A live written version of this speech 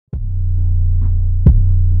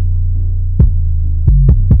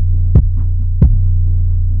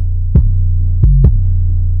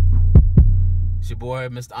boy,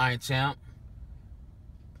 Mr. Iron Champ.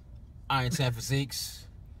 Iron Champ Physiques.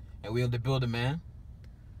 And we in the building, man.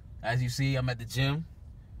 As you see, I'm at the gym.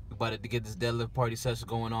 We're about to get this deadlift party session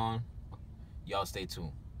going on. Y'all stay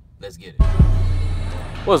tuned. Let's get it.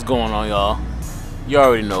 What's going on, y'all? You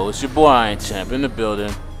already know, it's your boy Iron Champ in the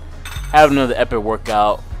building. Having another epic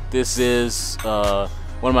workout. This is one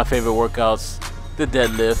of my favorite workouts, the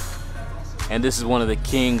deadlift. And this is one of the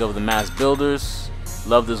king of the mass builders.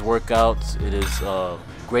 Love this workout. It is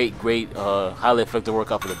great, highly effective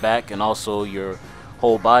workout for the back and also your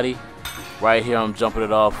whole body. Right here, I'm jumping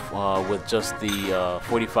it off with just the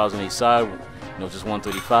 45s on each side, just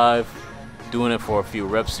 135. Doing it for a few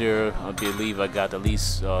reps here. I believe I got at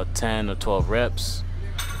least 10 or 12 reps,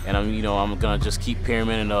 and I'm gonna just keep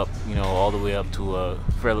pyramiding up, all the way up to a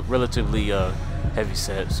relatively heavy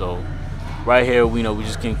set. So right here, we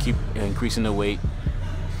just can keep increasing the weight.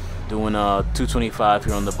 Doing 225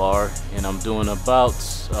 here on the bar, and I'm doing about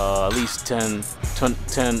at least 10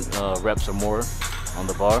 reps or more on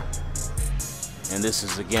the bar. And this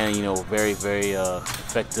is again, very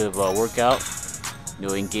effective workout.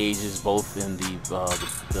 Engages both in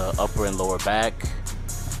the upper and lower back,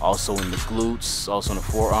 also in the glutes, also in the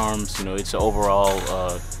forearms. It's an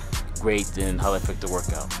overall great and highly effective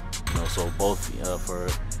workout. So both for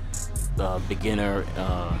beginner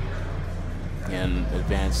and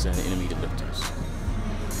advanced and intermediate lifters.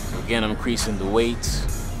 So again, I'm increasing the weight.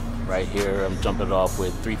 Right here, I'm jumping it off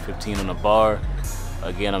with 315 on the bar.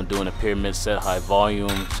 Again, I'm doing a pyramid set, high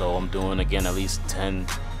volume, so I'm doing again at least 10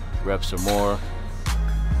 reps or more.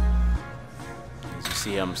 As you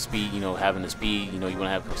see, I'm having the speed. You want to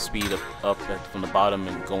have speed up from the bottom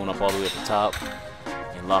and going up all the way at the top,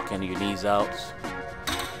 and locking your knees out.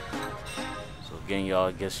 So again, y'all,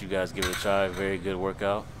 I guess you guys give it a try. Very good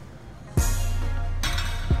workout.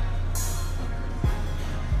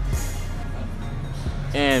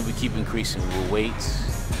 And we keep increasing the weight.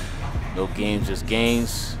 No gains, just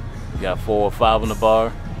gains. We got 4 or 5 on the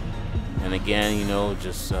bar. And again,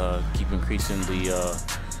 just keep increasing the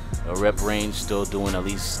rep range. Still doing at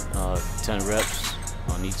least 10 reps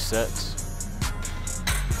on each set.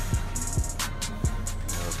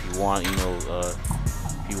 If you want,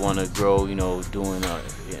 if you want to grow, doing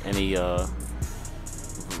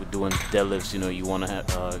doing deadlifts, you want to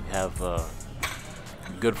have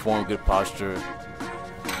good form, good posture.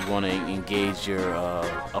 You want to engage your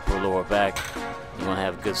upper lower back. You want to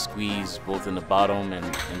have good squeeze both in the bottom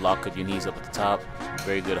and lock up your knees up at the top.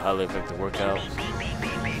 Very good, highly effective workout.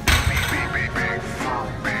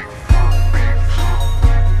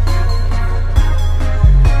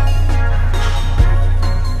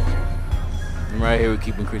 And right here we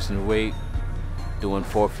keep increasing the weight, doing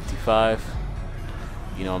 455.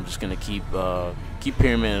 I'm just gonna keep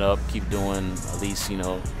pyramiding up, keep doing at least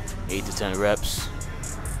 8 to 10 reps.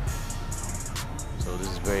 So this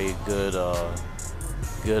is very good,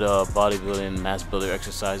 bodybuilding, mass builder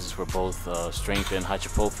exercises for both strength and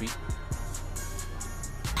hypertrophy.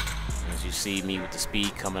 As you see me with the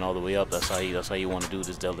speed coming all the way up, that's how you want to do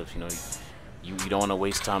this deadlift. You don't want to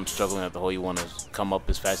waste time struggling at the hole. You want to come up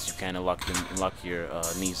as fast as you can and lock your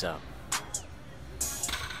knees out.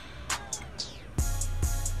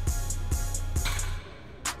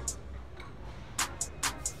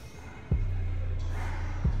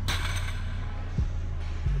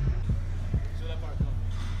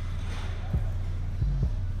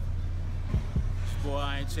 Boy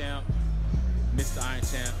Iron Champ, Mr. Iron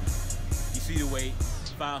Champ. You see the weight,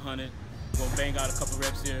 500. We're gonna bang out a couple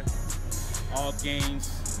reps here. All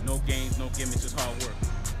gains, no gimmicks, just hard work.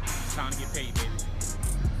 It's time to get paid, baby.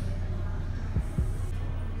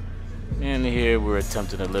 And here we're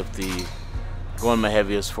attempting to lift going my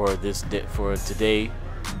heaviest for today,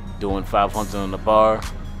 doing 500 on the bar.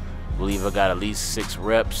 I believe I got at least 6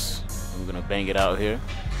 reps. I'm gonna bang it out here.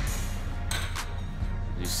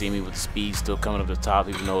 You see me with the speed still coming up the top,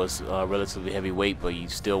 even though it's relatively heavy weight, but you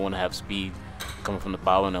still want to have speed coming from the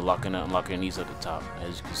bottom and locking your knees at the top,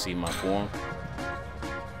 as you can see in my form.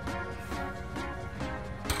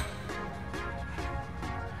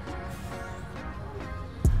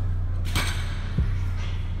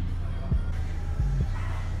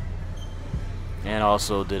 And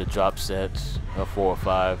also did a drop set of 4 or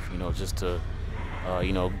 5, just to,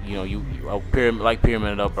 like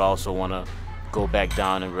pyramid it up, but I also want to go back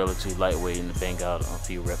down and relatively lightweight and bang out a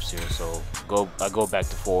few reps here. So I go back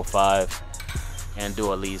to 4 or 5 and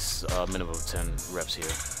do at least a minimum of 10 reps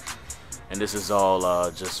here. And this is all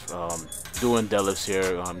just doing deadlifts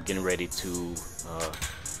here. I'm getting ready to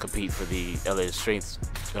compete for the LA Strength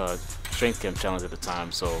Camp Challenge at the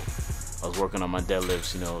time. So I was working on my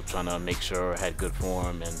deadlifts, trying to make sure I had good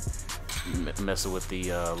form and messing with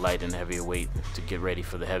the light and heavier weight to get ready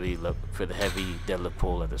for the heavy deadlift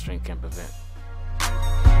pull at the strength camp event.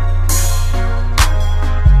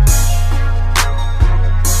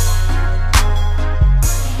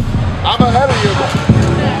 I'm ahead of you.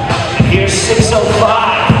 Here's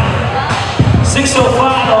 605.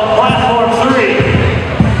 605 on platform 3.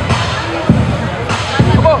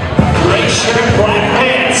 Come on. Gray shirt, black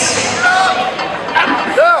pants. And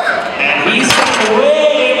he's got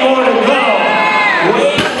way more to go.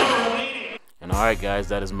 Way more remaining. And alright guys,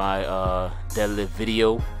 that is my deadlift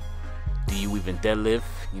video. Do you even deadlift?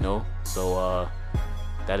 You know, so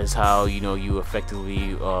that is how you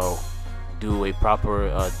effectively do a proper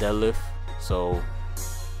deadlift. So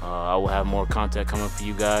I will have more content coming for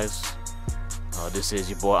you guys. This is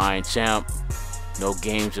your boy Iron Champ. No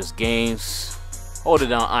games, just games. Hold it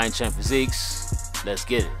down, Iron Champ Physiques. Let's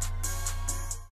get it.